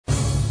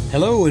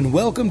Hello and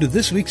welcome to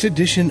this week's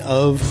edition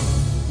of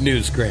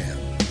Newsgram.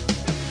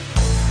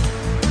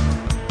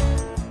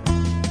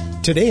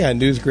 Today on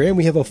Newsgram,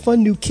 we have a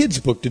fun new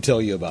kids book to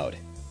tell you about.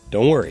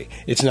 Don't worry,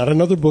 it's not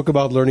another book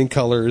about learning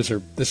colors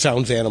or the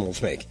sounds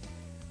animals make.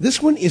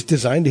 This one is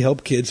designed to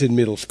help kids in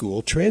middle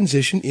school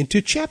transition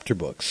into chapter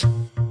books.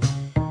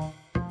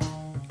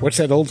 What's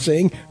that old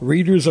saying?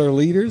 Readers are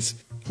leaders?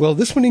 Well,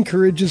 this one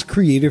encourages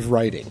creative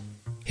writing.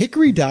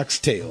 Hickory Doc's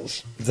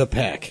Tales, The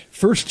Pack,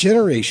 First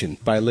Generation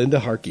by Linda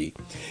Harkey.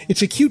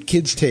 It's a cute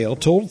kid's tale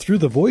told through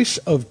the voice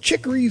of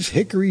Chicory's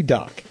Hickory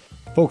Doc.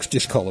 Folks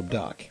just call him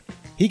Doc.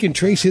 He can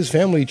trace his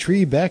family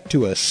tree back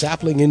to a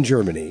sapling in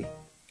Germany.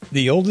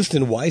 The oldest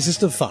and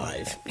wisest of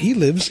 5, he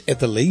lives at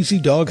the Lazy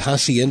Dog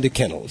Hacienda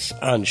Kennels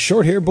on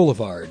Shorthair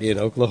Boulevard in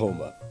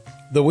Oklahoma.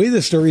 The way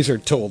the stories are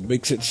told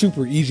makes it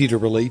super easy to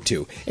relate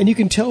to, and you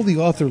can tell the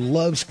author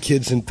loves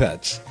kids and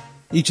pets.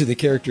 Each of the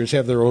characters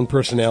have their own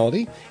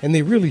personality, and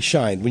they really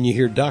shine when you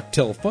hear Doc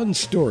tell fun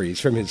stories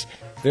from his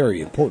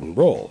very important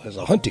role as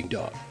a hunting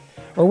dog,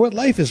 or what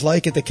life is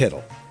like at the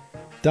kennel.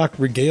 Doc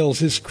regales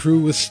his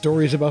crew with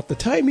stories about the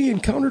time he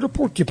encountered a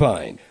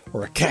porcupine,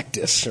 or a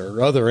cactus, or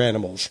other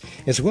animals,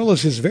 as well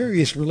as his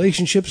various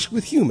relationships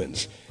with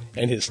humans,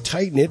 and his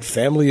tight-knit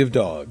family of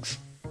dogs.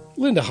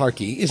 Linda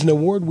Harkey is an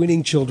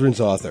award-winning children's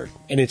author,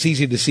 and it's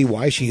easy to see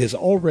why she has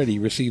already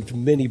received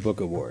many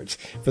book awards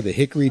for the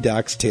Hickory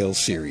Doc's Tales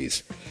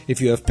series. If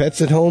you have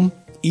pets at home,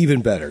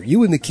 even better.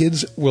 You and the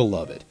kids will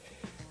love it.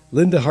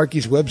 Linda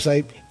Harkey's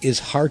website is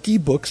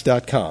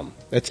harkeybooks.com.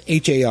 That's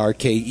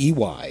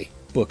Harkey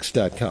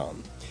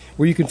books.com,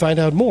 where you can find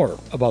out more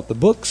about the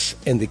books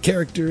and the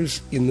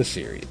characters in the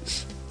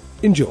series.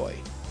 Enjoy.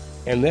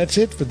 And that's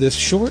it for this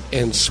short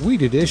and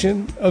sweet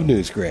edition of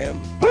Newsgram.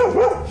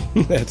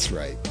 That's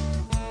right.